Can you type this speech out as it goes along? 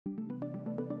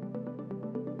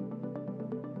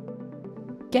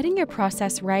Getting your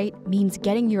process right means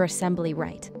getting your assembly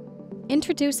right.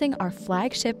 Introducing our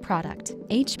flagship product,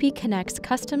 HPConnexx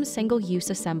Custom Single-Use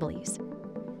Assemblies.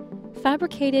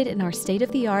 Fabricated in our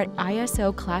state-of-the-art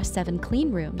ISO Class 7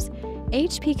 clean rooms,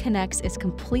 HPConnexx is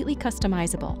completely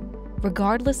customizable,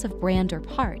 regardless of brand or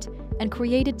part, and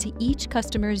created to each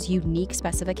customer's unique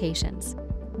specifications.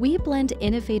 We blend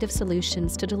innovative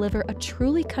solutions to deliver a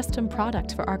truly custom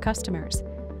product for our customers.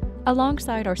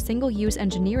 Alongside our single-use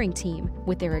engineering team,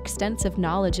 with their extensive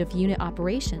knowledge of unit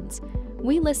operations,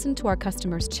 we listen to our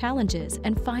customers' challenges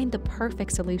and find the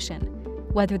perfect solution,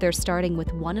 whether they're starting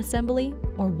with 1 assembly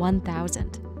or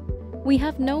 1,000. We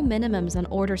have no minimums on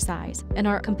order size, and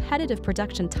our competitive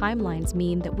production timelines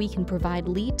mean that we can provide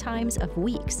lead times of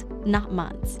weeks, not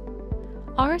months.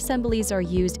 Our assemblies are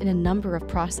used in a number of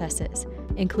processes,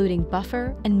 including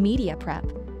buffer and media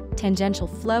prep, tangential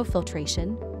flow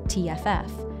filtration,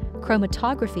 TFF,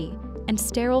 chromatography, and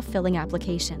sterile filling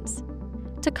applications.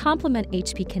 To complement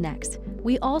HPConnexx,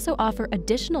 we also offer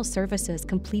additional services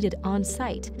completed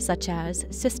on-site, such as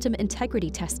system integrity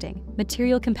testing,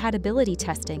 material compatibility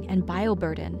testing, and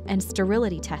bioburden and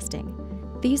sterility testing.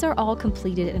 These are all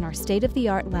completed in our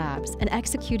state-of-the-art labs and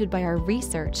executed by our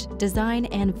research, design,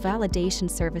 and validation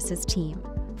services team.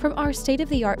 From our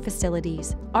state-of-the-art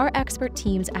facilities, our expert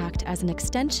teams act as an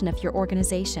extension of your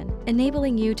organization,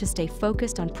 enabling you to stay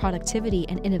focused on productivity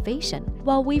and innovation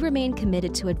while we remain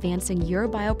committed to advancing your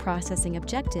bioprocessing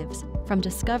objectives from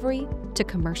discovery to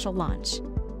commercial launch.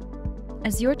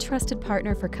 As your trusted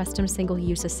partner for custom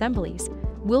single-use assemblies,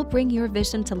 we'll bring your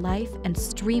vision to life and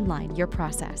streamline your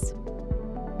process.